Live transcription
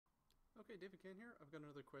Okay, David Kane here. I've got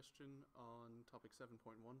another question on topic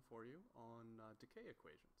 7.1 for you on decay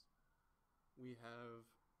equations. We have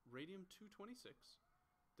radium-226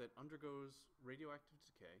 that undergoes radioactive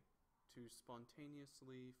decay to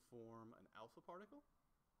spontaneously form an alpha particle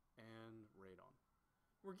and radon.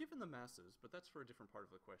 We're given the masses, but that's for a different part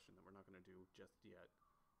of the question that we're not going to do just yet.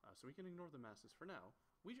 So we can ignore the masses for now.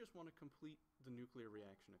 We just want to complete the nuclear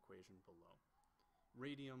reaction equation below.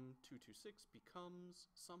 Radium-226 becomes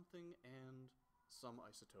something and some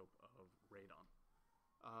isotope of radon.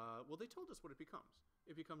 Well, they told us what it becomes.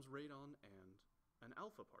 It becomes radon and an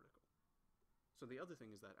alpha particle. So the other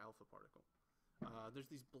thing is that alpha particle. There's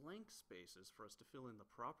these blank spaces for us to fill in the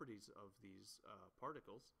properties of these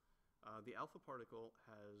particles. The alpha particle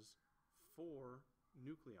has 4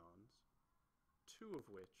 nucleons, 2 of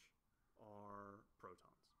which are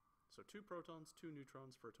protons. So 2 protons, 2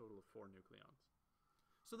 neutrons for a total of 4 nucleons.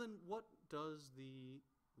 So then what does the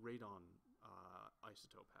radon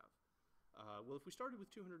isotope have? Well, if we started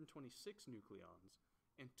with 226 nucleons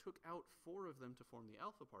and took out 4 of them to form the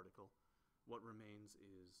alpha particle, what remains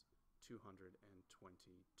is 222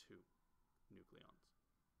 nucleons.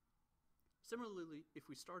 Similarly, if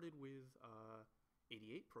we started with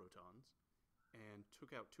 88 protons and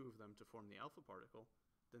took out 2 of them to form the alpha particle,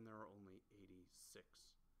 then there are only 86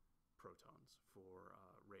 protons for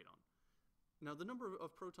radon. Now, the number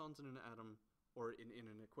of protons in an atom, or in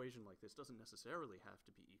an equation like this, doesn't necessarily have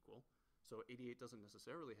to be equal. So 88 doesn't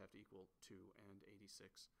necessarily have to equal 2 and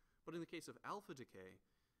 86. But in the case of alpha decay,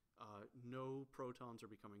 no protons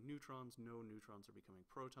are becoming neutrons, no neutrons are becoming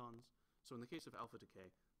protons. So in the case of alpha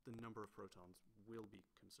decay, the number of protons will be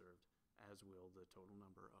conserved, as will the total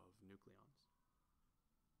number of nucleons.